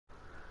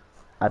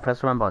I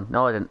pressed the wrong button.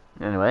 No, I didn't.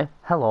 Anyway,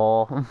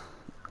 hello.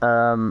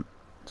 So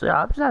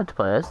yeah, I've decided to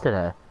play this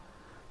today.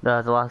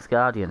 The Last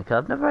Guardian, because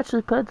I've never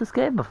actually played this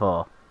game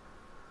before.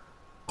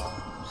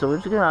 So we're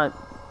just gonna...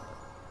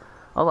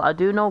 Although I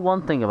do know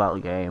one thing about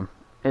the game,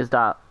 is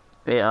that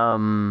it,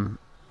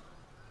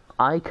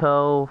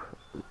 Ico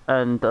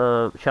and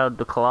Shadow of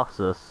the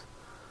Colossus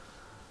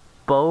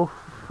both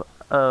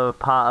are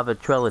part of a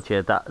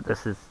trilogy. That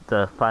this is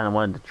the final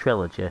one in the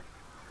trilogy,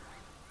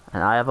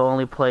 and I have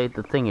only played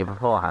the thingy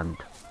beforehand.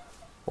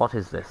 What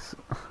is this?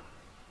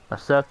 A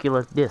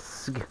circular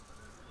disc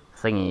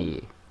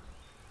thingy.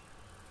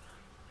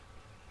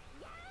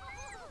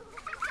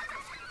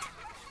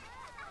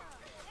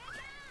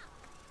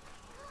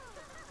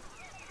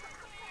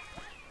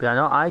 But I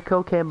know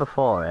Ico came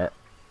before it,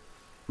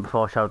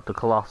 before Shadow of the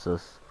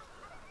Colossus,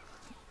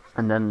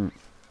 and then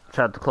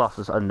Shadow of the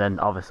Colossus, and then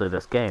obviously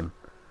this game.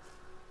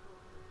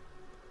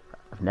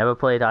 I've never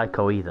played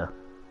Ico either.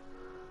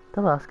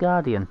 The Last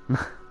Guardian.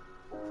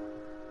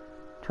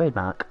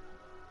 Trademark.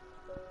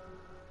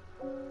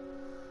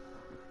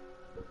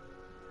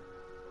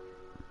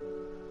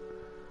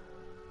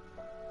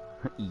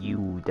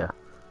 Yuda.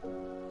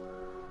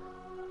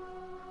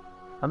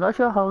 I'm not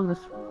sure how long this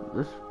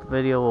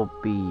video will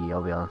be,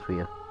 I'll be honest with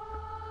you.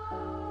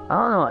 I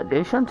don't know,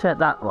 it shouldn't take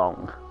that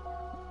long.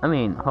 I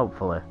mean,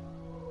 hopefully.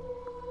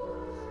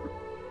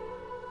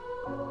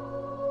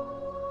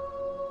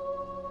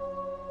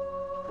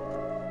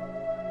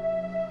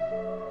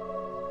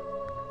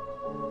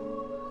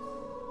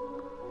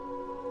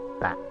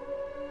 Back.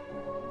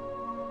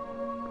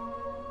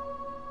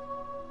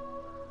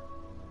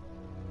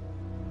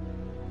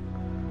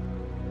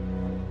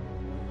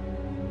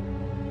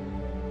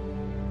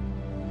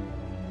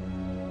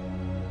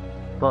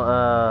 But,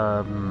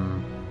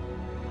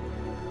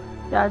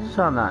 yeah, I just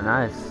found that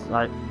nice.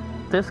 Like,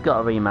 this got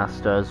a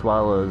remaster as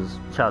well as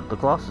Shadow of the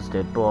Colossus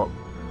did, but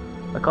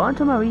according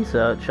to my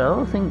research, I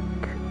don't think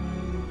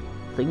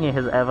Thingy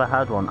has ever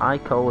had one.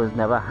 Ico has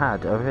never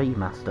had a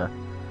remaster.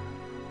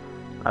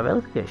 I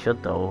really think it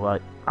should though,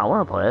 like, I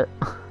want to play it.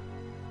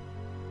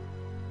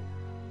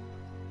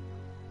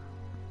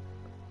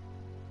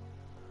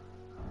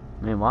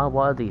 Meanwhile,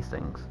 what are these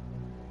things?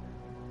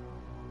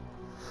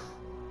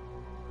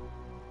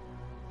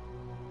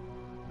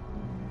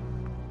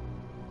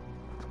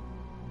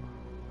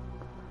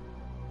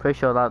 Pretty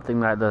sure that thing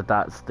right there,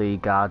 that's the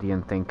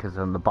Guardian thing, is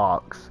in the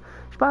box.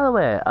 Which, by the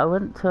way, I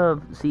went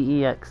to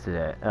CEX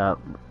today,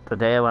 the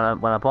day when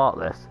I bought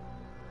this.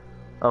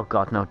 Oh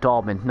god, no,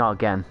 Dormin, not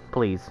again,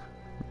 please.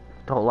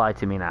 Don't lie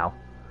to me now.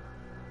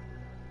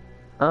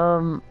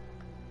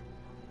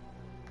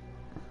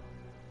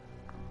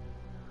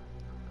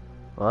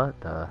 What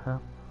the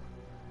hell?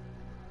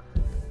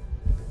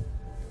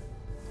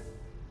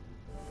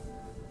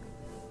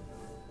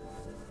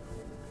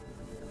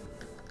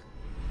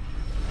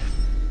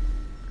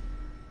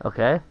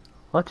 Okay,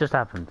 what just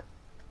happened?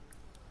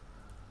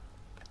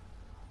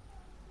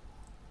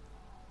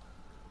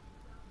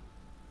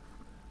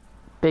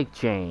 Big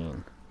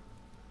chain.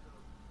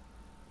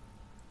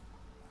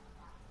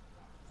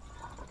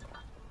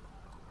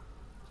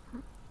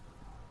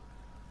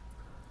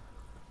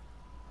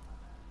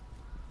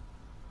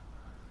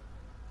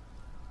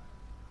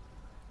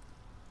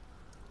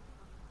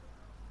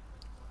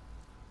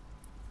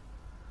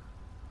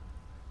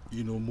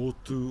 Be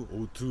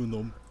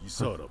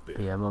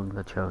among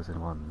the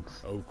chosen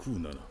ones.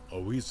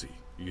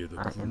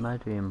 In my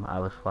dream, I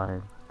was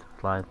flying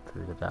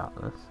through the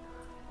darkness.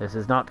 This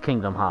is not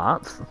Kingdom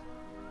Hearts.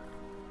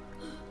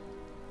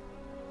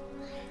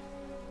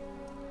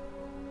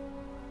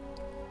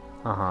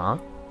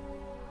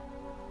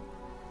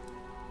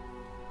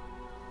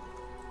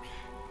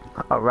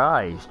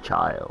 Arise,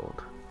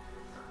 child.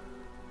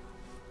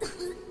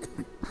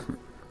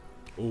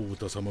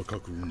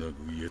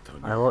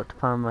 I ought to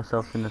find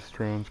myself in a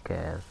strange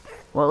cave.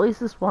 Well, at least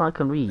this one I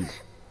can read.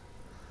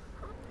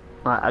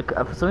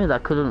 For some reason I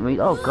couldn't read.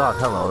 Oh god,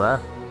 hello there.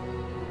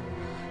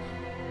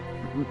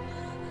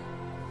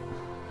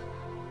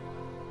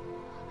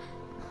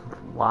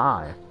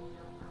 Why?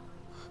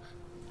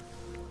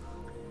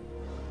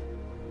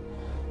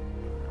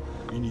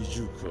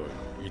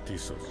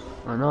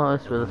 I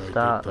noticed with the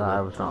start that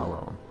I was not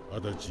alone.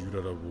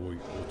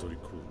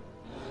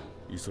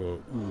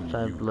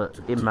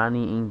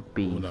 Emanating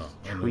beast,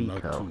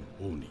 Trico.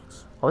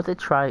 Or is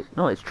it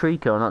no, it's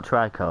Trico, not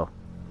Trico.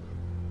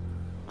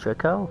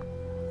 Trico?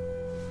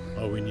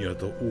 I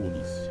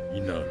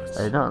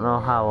don't know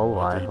how old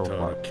I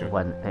was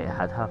when it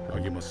had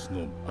happened,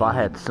 but I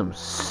had some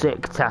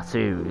sick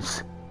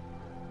tattoos.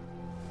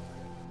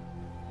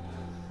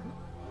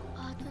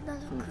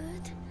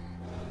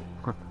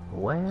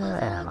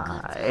 Where am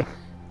I?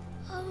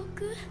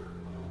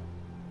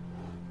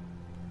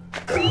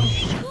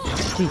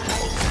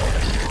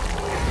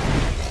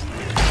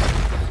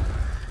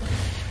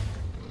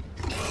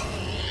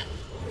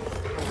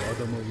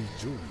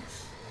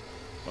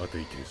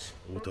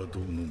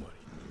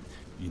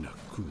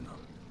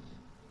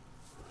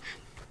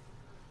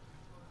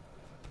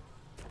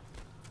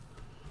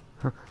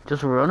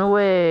 Just run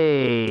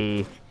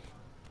away!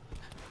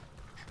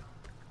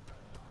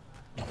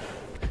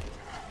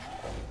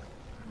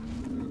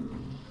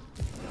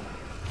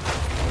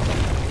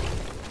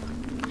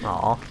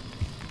 Aw.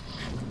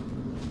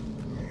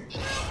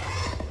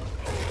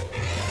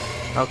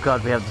 Oh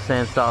god, we have the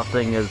same sort of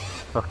thing as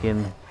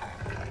fucking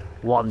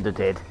Wanda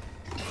did.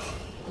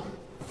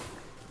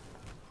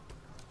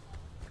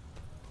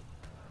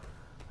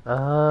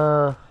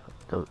 So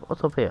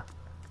what's up here?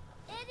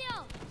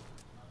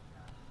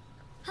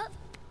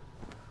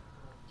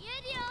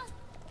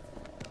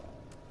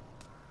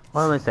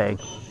 What am I saying?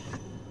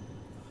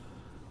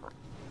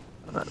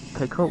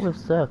 Pick up with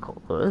circle.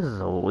 This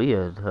is a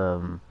weird,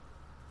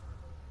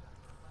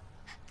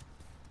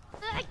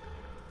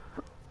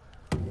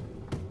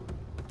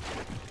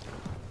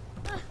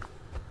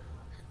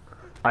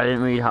 I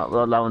didn't read how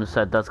that one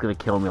said that's gonna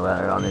kill me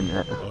later on, isn't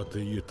it?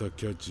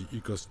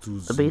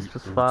 The beast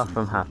was far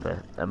from happy,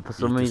 and for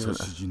some reason...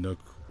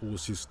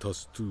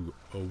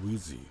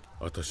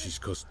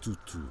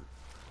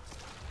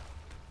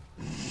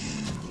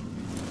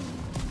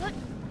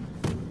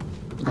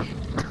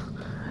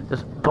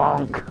 Just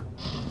bonk!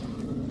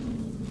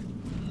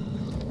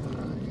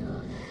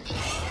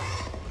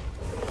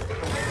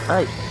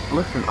 Hey,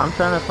 listen, I'm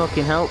trying to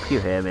fucking help you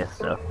here,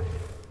 mister.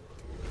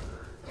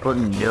 But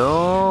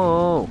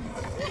no!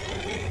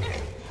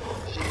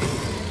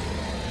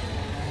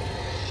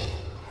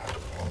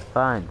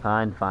 Fine,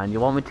 fine, fine. You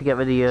want me to get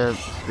rid of your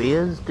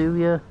spears, do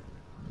you?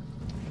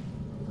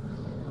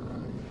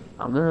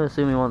 I'm gonna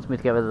assume he wants me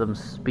to get rid of them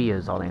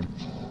spears on him.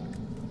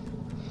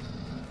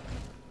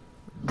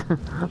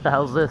 What the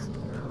hell's this?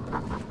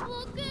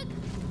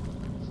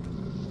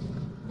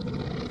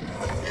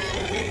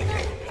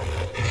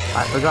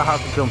 I forgot how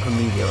to jump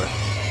immediately.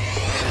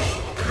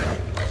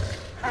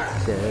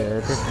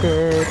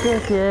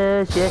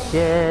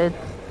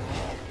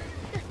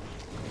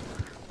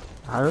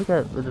 How do I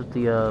get rid of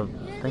the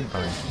thing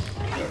on it?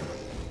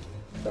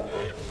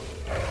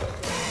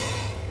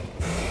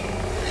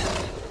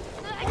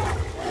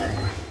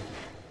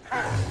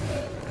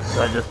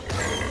 So I just...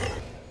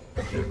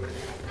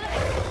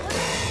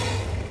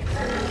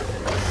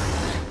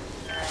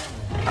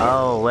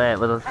 Oh wait,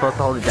 was I supposed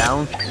to hold it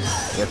down?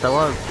 Yes I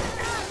was.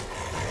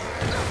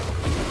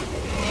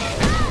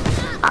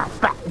 Ah,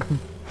 fuck!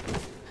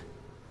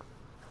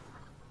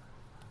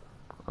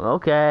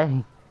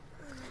 Okay.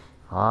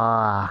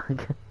 Ah.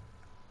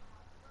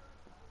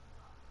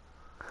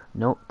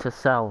 Note to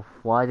self,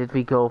 why did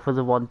we go for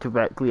the one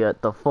directly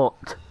at the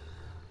foot?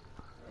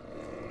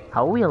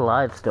 How are we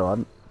alive still?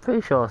 I'm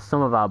pretty sure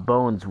some of our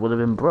bones would have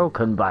been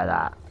broken by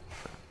that.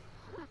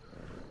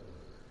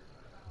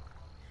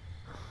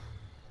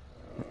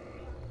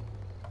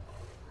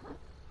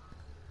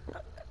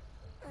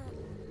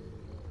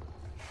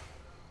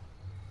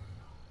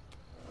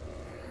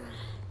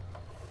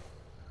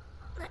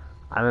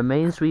 I'm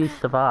amazed we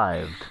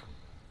survived.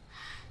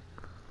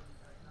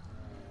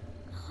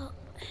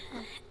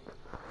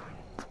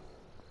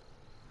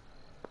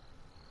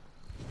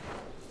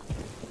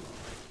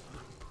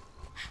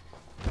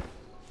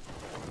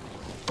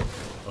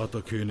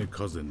 Atakene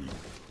kazeni,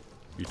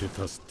 ite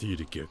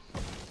tastirike,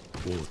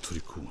 o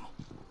trikuno.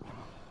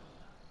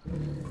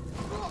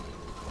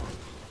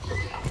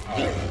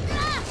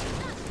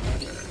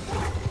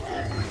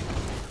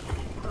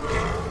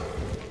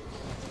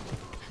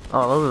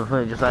 Oh, that was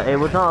funny, just like, it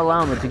would not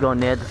allow me to go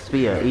near the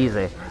spear,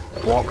 easy.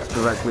 Walks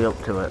directly up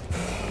to it.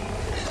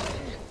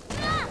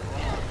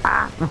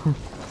 Ah!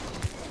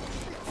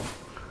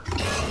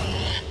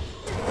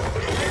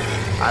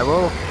 I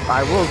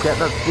will get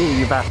that spear,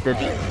 you bastard.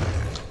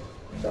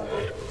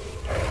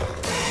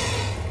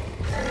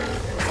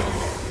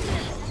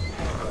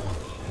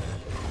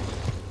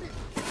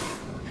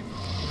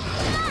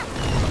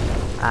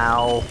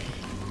 Ow.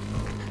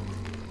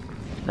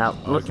 Now,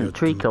 listen,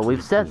 Trico,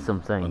 we've said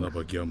something.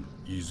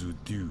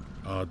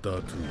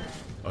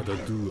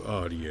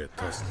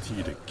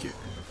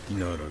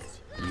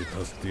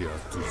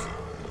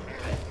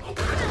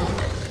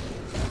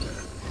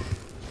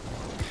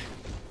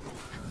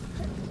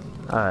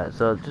 Alright,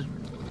 so just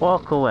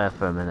walk away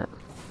for a minute.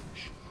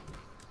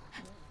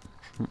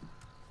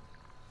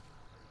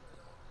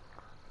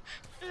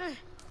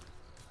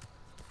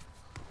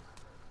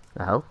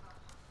 The hell?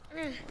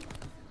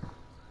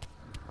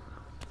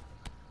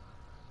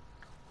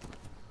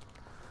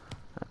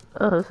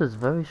 Oh, this is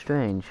very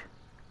strange.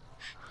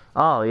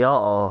 Oh, the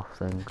auto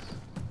things.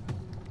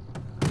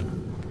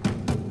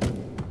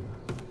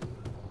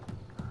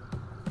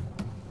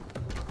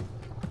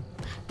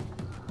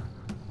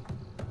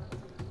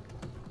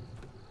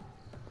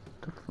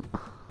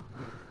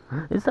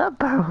 Is that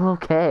barrel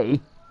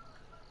okay?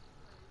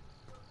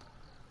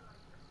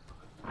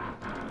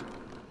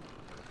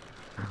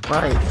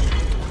 Right.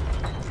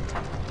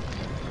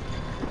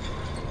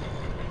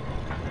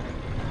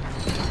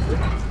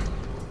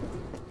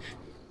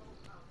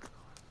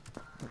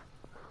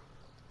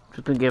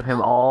 Just gonna give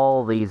him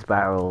all these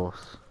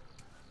barrels.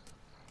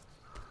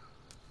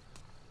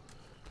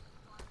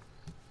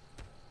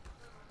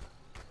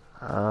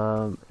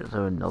 Is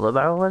there another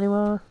barrel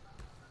anywhere?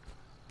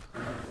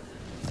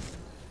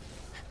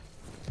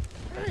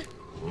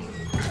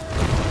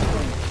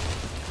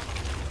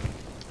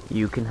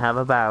 You can have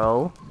a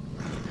barrel.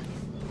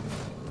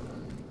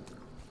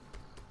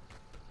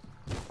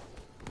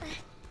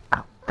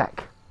 Ow,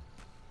 back.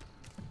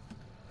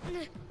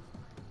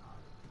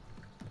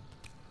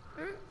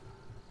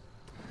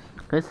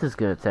 This is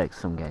gonna take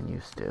some getting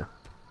used to.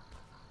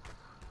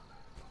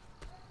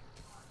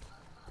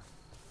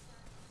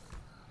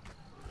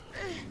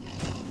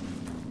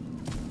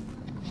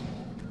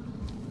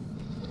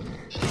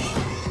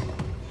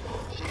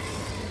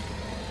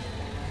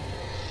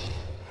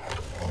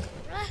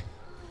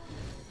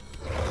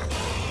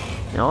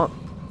 You know what?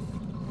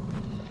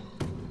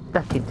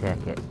 That can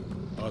take it.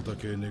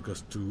 Atake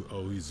nekas tu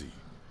auizi,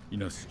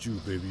 ina stew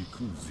baby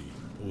kuzi,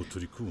 o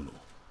trikuno.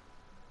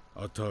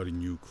 Atari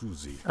new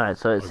kuzi. Alright,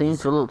 so it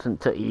seems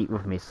reluctant to eat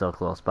with me so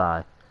close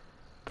by.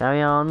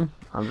 Carry on.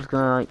 I'm just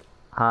gonna, like,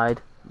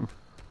 hide.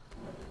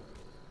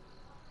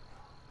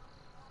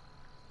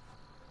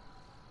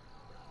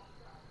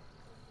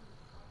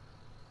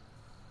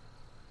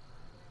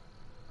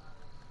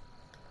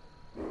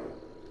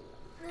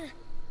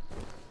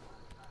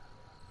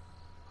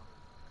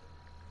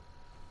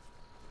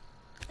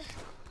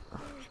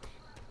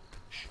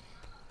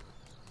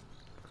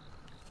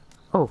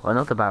 Oh,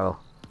 another barrel.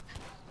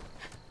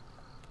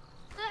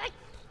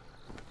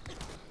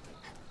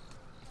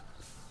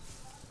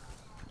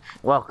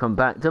 Welcome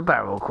back to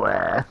Barrel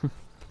Quest.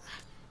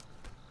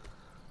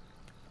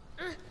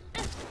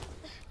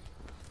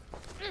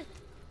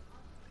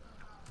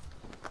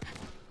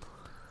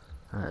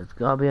 There's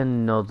gotta be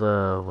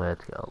another way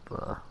to go,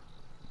 bro.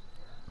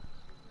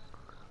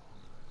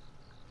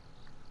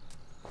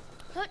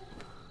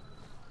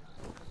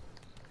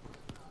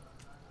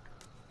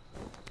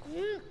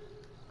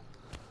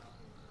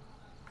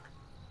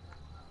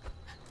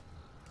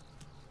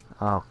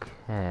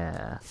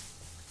 Okay.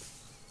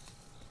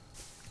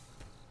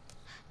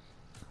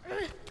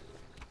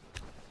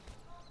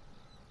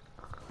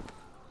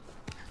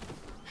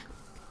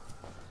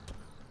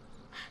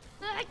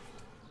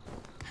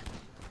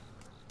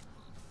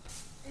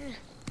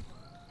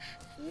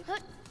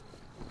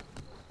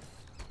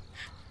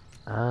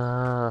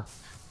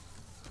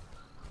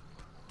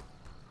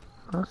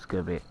 That's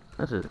gonna be.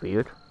 This is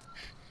weird.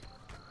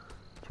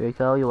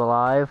 Draco, you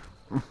alive?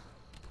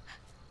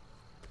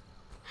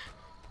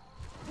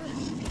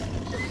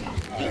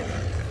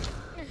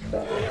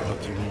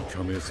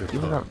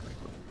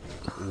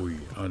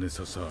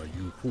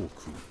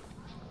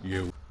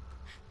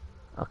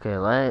 Okay,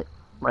 let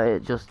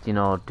it just, you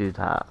know, do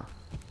that.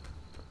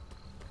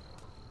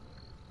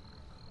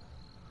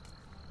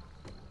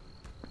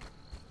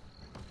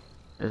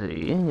 Is it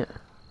eating it?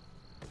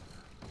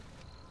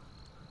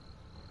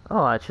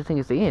 Oh, I actually think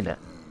it's eating it.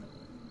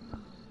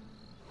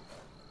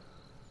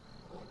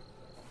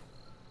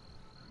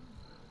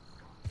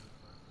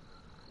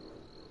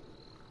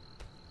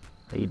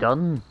 Are you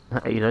done?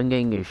 Are you done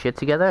getting your shit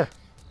together?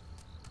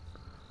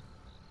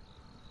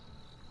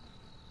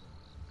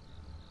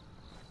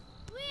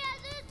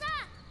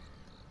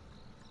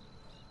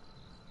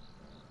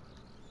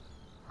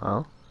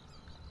 Oh?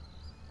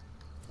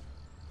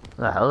 What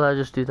the hell did I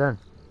just do then?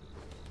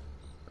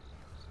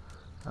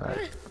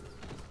 Alright.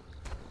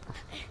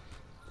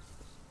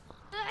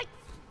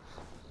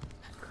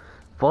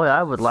 Boy,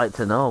 I would like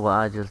to know what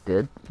I just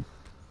did.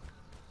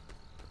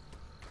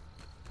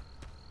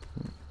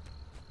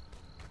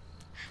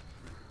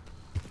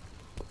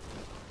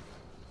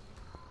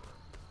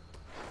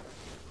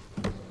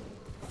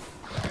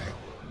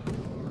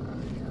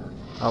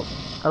 Oh,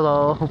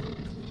 hello.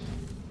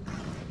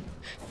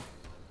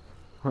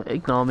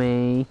 Ignore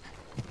me.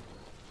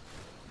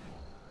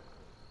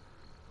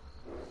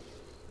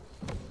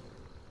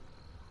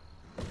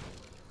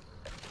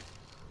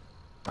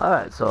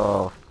 Alright,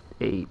 so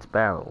 8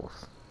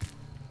 barrels.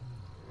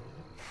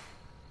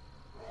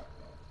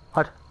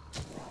 What?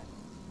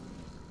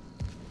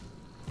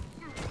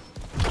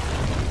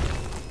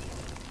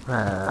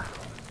 My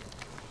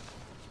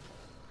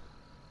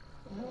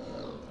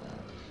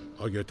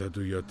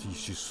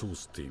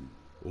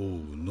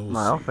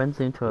old friend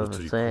seemed to have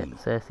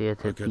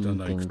satiated eating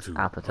things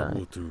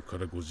appetite.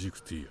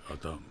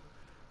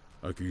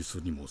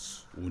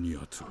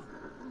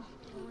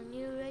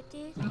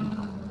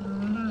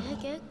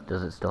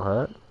 Does it still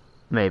hurt?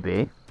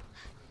 Maybe.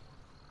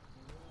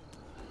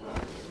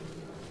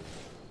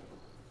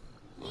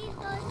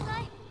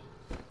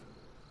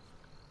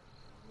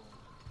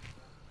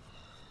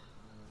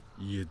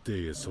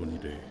 Iete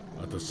sonire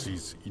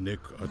atasis inek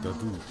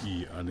atadu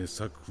I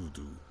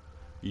anesakudu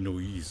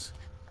inois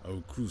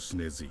au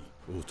krusnezi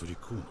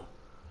otorikuno.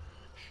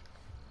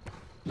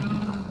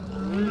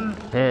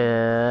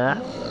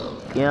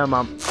 Yeah,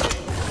 mom.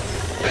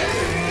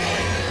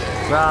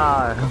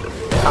 Rawr.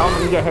 How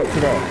did we get hit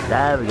today?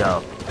 There we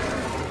go.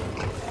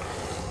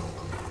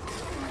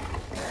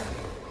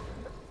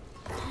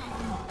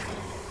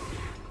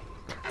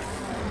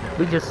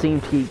 We just seem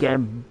to keep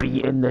getting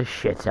beaten the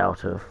shit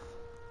out of.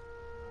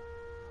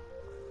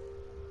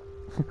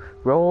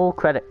 Roll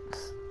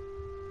credits.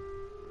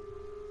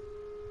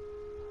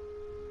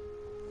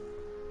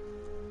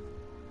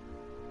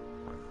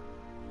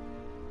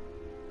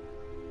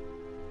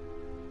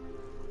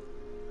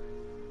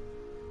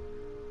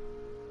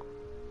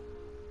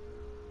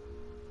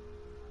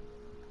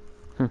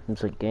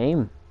 It's a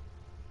game.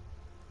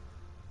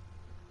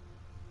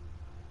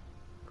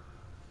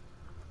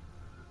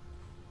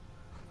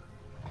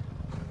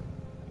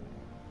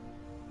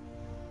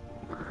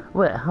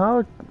 Wait,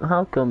 how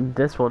come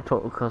this one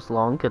took us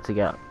longer to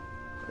get,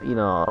 you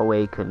know,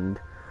 awakened,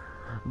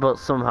 but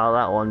somehow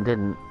that one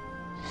didn't?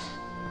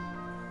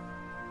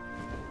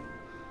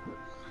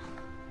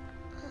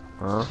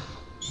 Huh?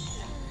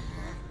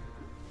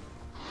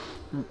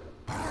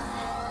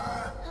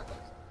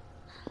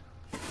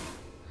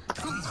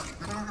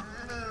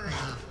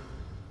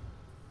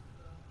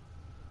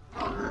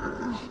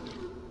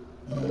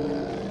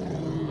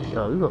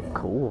 Yo, you look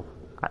cool,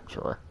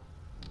 actually.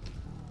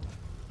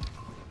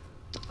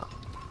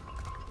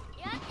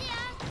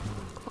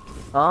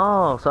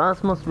 Oh, so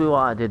that must be what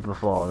I did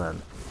before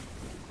then.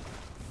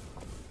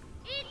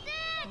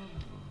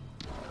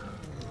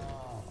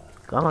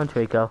 Come on,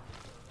 Trico.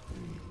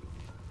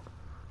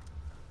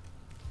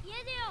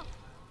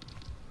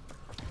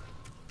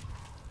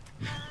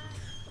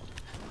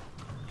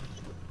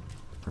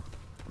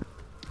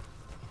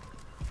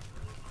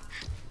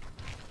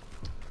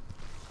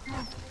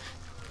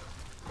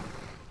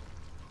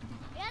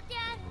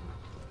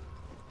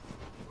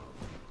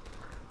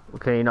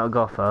 Can you not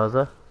go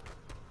further?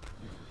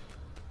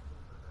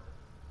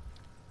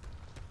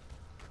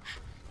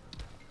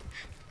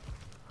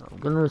 I'm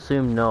gonna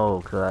assume no,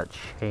 because of that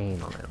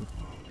chain on him.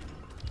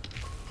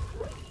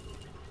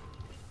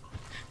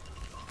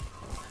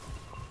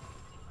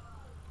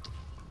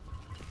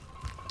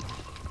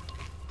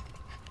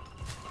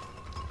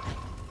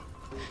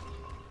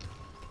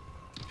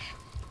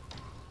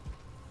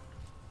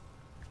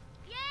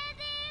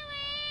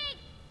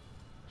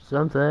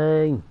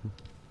 Something!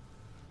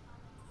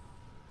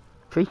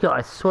 Trico,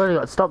 I swear to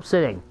God, stop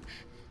sitting!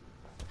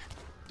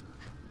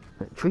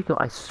 Trico,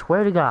 I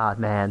swear to God,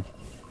 man.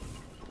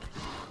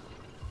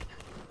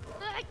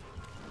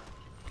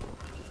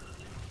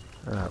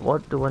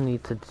 What do I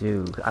need to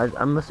do?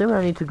 I'm assuming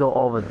I need to go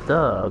over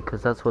there,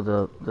 because that's where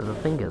the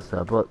thing is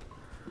there, but...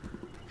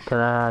 Can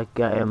I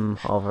get him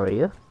over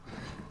here?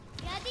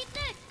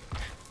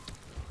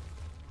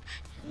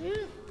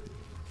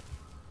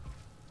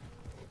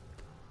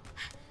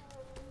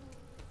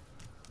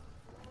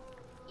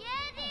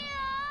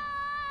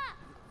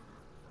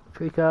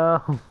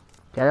 Trico,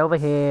 get over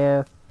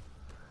here.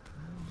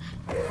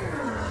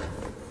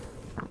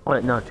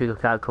 Wait, no,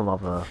 Trico can't come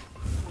over.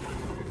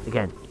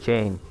 Again,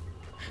 chain.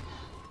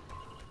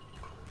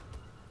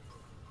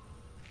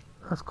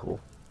 That's cool.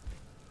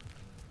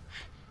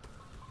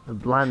 The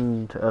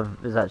blend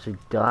is actually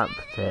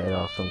dilapidated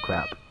or some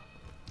crap.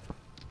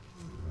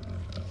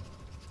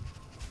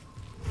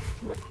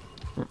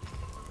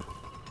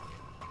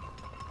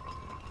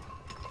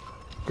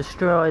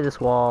 Destroy this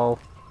wall.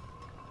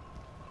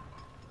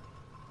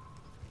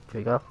 Here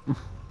you go.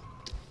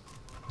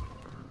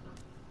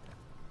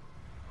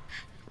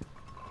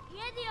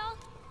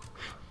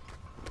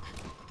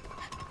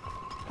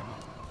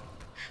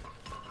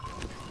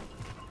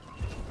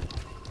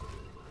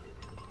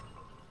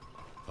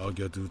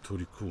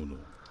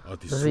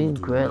 It's been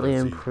greatly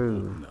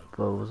improved,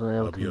 but wasn't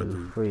able to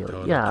move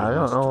freely. Yeah, I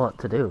don't know what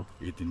to do.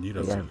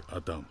 Again.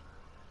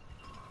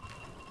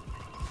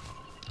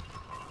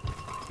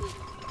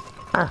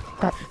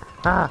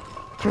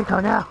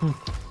 Trico now!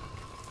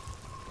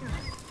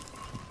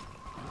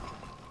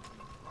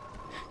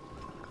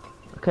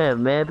 Okay,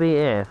 maybe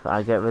if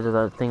I get rid of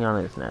that thing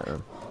on its neck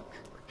then.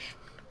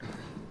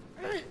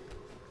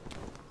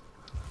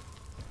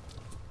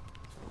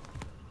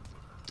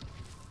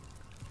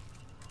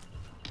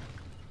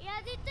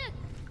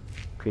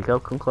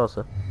 Trico, come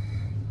closer.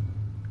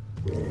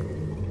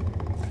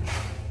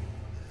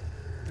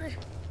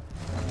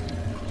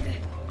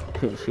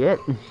 Shit.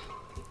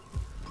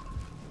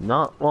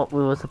 Not what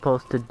we were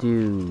supposed to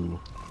do.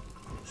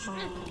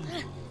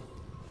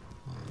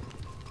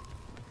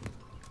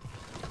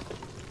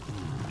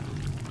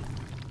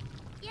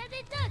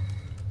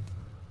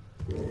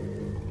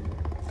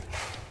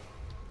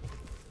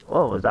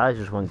 Whoa, his eyes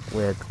just went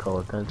weird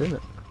color turns, didn't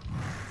it?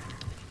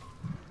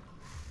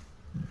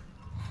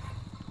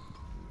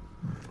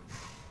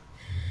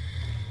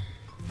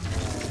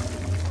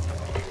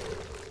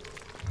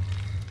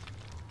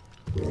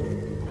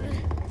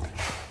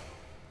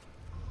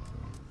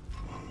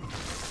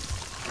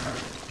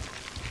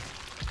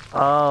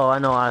 Oh, I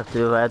know what I have to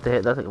do. I have to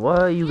hit that thing. Where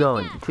are you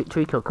going?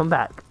 Trico, come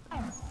back.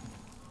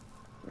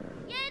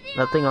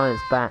 That thing on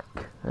its back.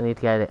 I need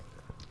to get it.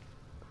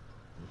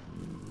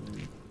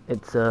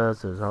 It's a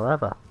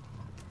lever.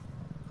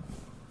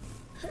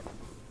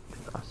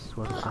 I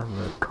swear I'm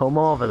gonna come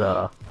over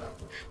there.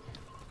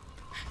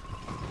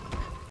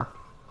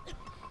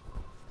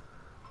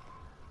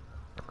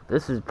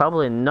 This is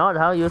probably not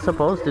how you're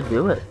supposed to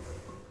do it.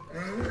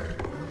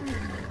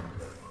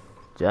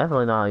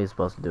 definitely not how you're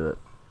supposed to do it.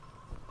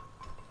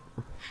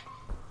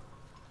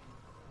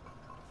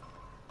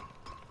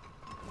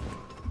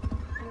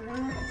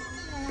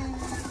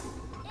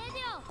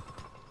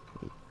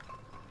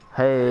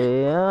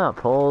 Hey, yeah,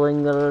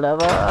 pulling the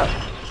lever.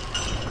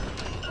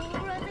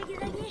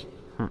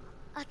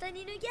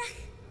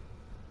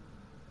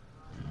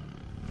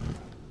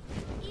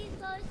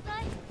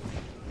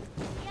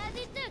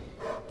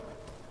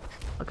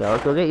 Okay,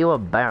 let's go get you a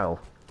barrel.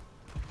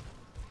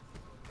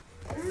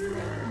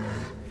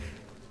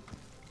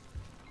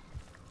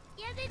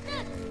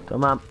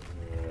 Come on.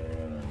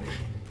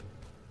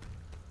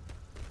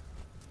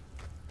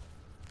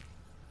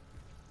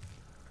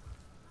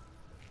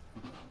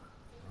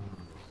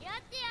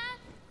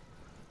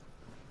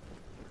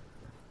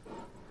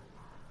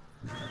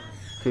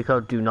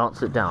 Trico, do not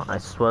sit down. I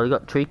swear to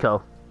God,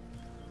 Trico.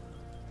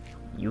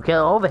 You get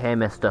over here,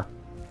 mister.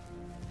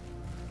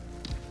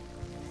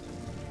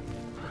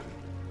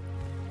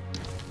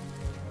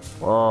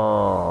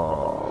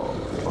 Whoa.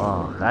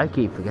 Fuck, I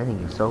keep forgetting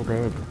you're so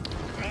big.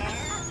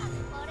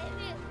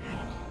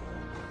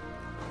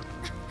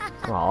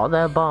 Aw,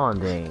 they're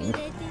bonding.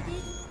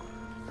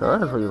 So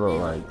that's what you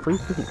look like.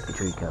 Please speak,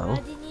 Trico.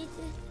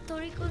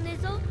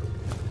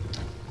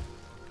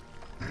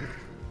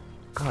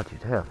 God,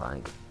 you're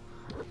terrifying.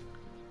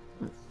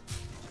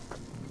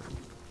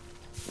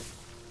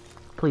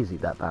 Please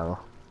eat that barrel.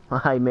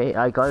 I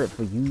got it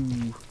for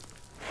you.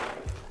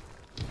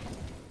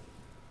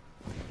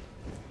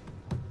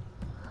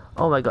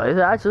 Oh my God, is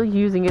it actually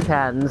using its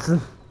hands?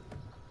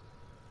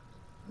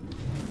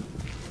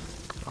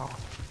 Oh.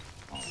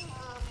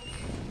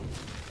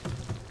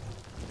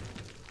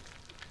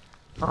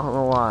 I don't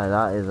know why,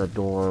 that is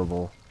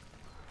adorable.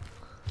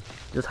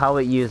 Just how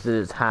it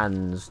uses its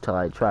hands to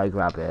like try to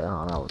grab it.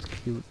 Oh, that was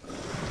cute.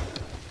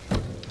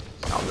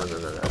 Nom nom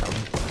nom nom nom.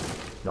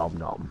 Nom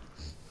nom.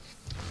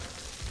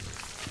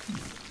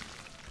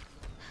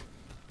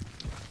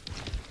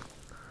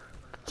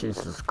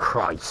 Jesus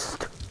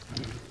Christ.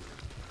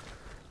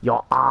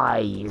 Your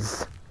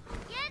eyes.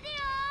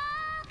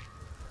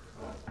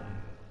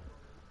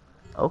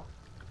 Oh.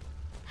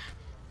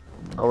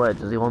 Oh wait,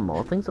 does he want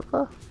more things up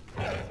there?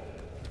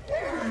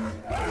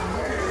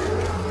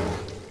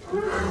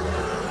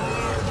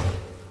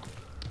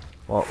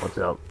 What's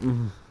up?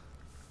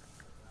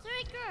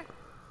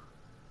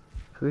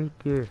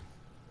 Shrieker.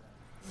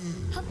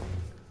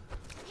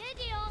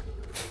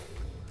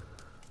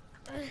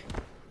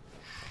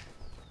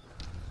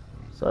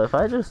 So if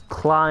I just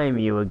climb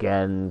you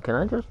again, can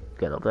I just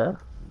get up there?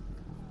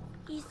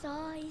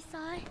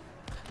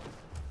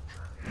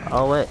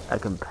 Oh wait, I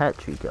can pet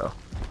Trico.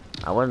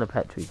 I want to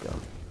pet Trico.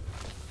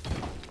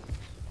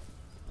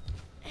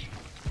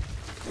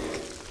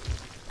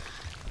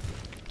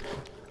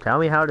 Tell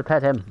me how to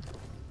pet him.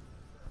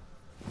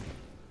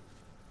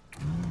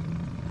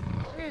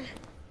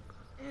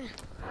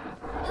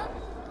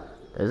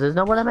 This is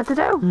not what I meant to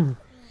do.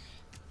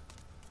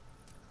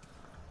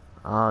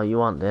 Oh, you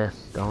want this,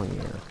 don't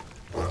you?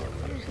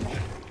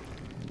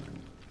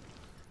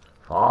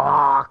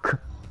 Fuck!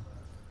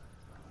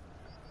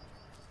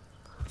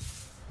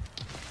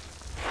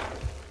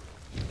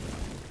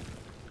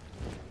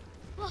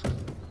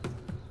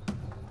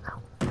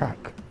 Ow,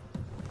 heck.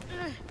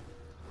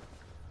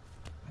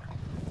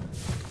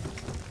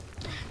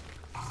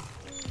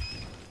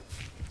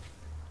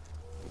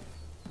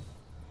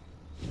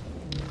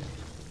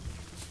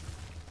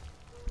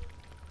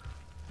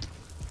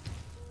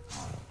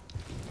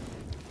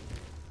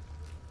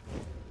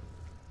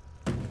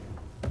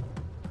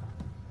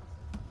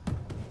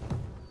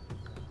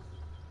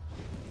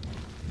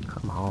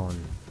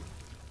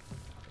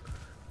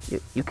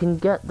 You can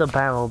get the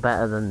barrel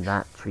better than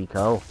that,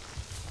 Trico.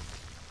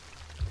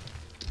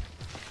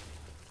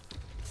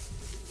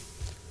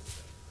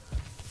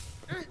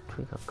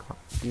 Trico, come on.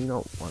 Do you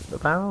not want the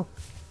barrel?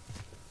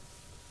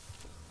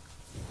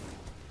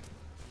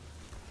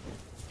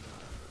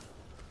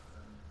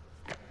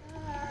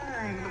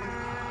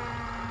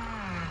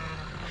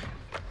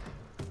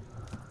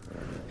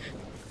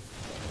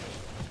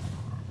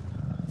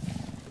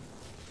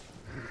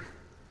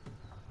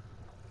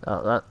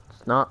 Oh,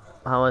 that's not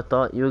how I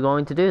thought you were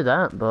going to do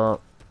that, but...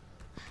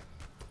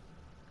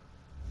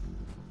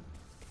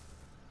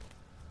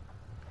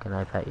 Can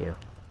I pet you?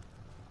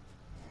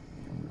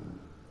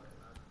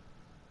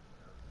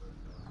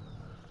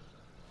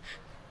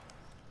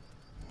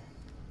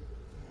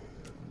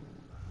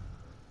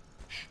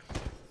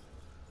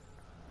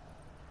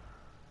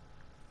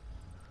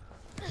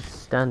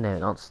 Stand there,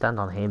 not stand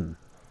on him.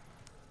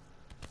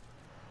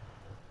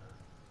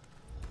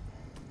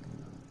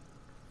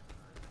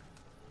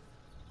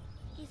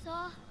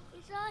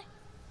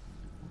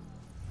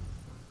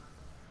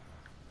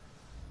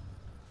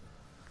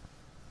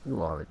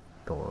 You are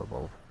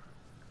adorable.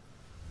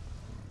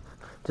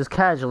 Just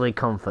casually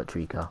comfort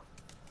Trico.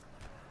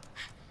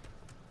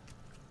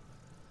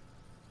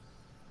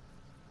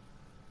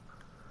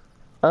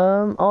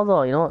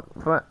 Although, you know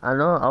what, I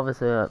know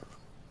obviously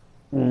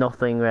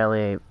nothing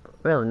really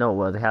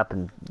noteworthy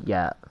happened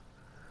yet.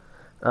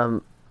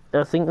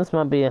 I think this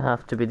might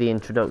have to be the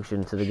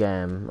introduction to the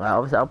game. Like,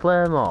 obviously, I'll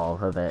play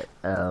more of it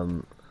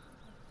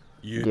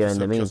during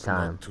the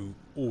meantime.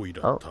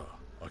 Oh.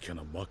 アキャ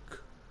ナマッ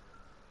ク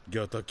ギ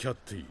ャタキャッ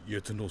ティイ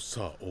エテノ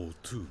サオー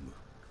トゥーム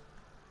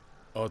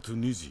アト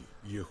ニジ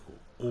イエホ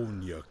オー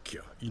ニアキ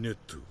ャイネ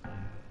トゥ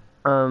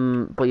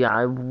But yeah,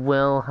 I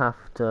will have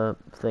to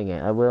thing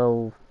it. I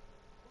will.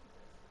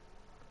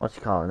 What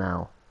you call it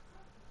now?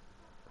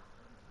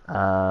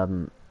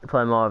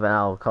 Play more of it.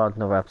 I'll record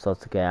another episode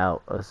to get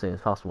out as soon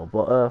as possible.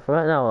 But for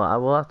right now, I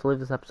will have to leave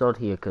this episode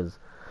here because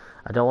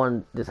I don't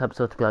want this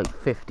episode to be like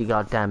 50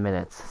 goddamn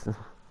minutes.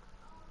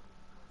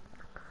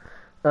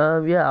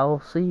 Yeah, I'll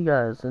see you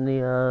guys in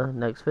the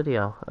next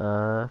video.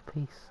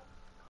 Peace.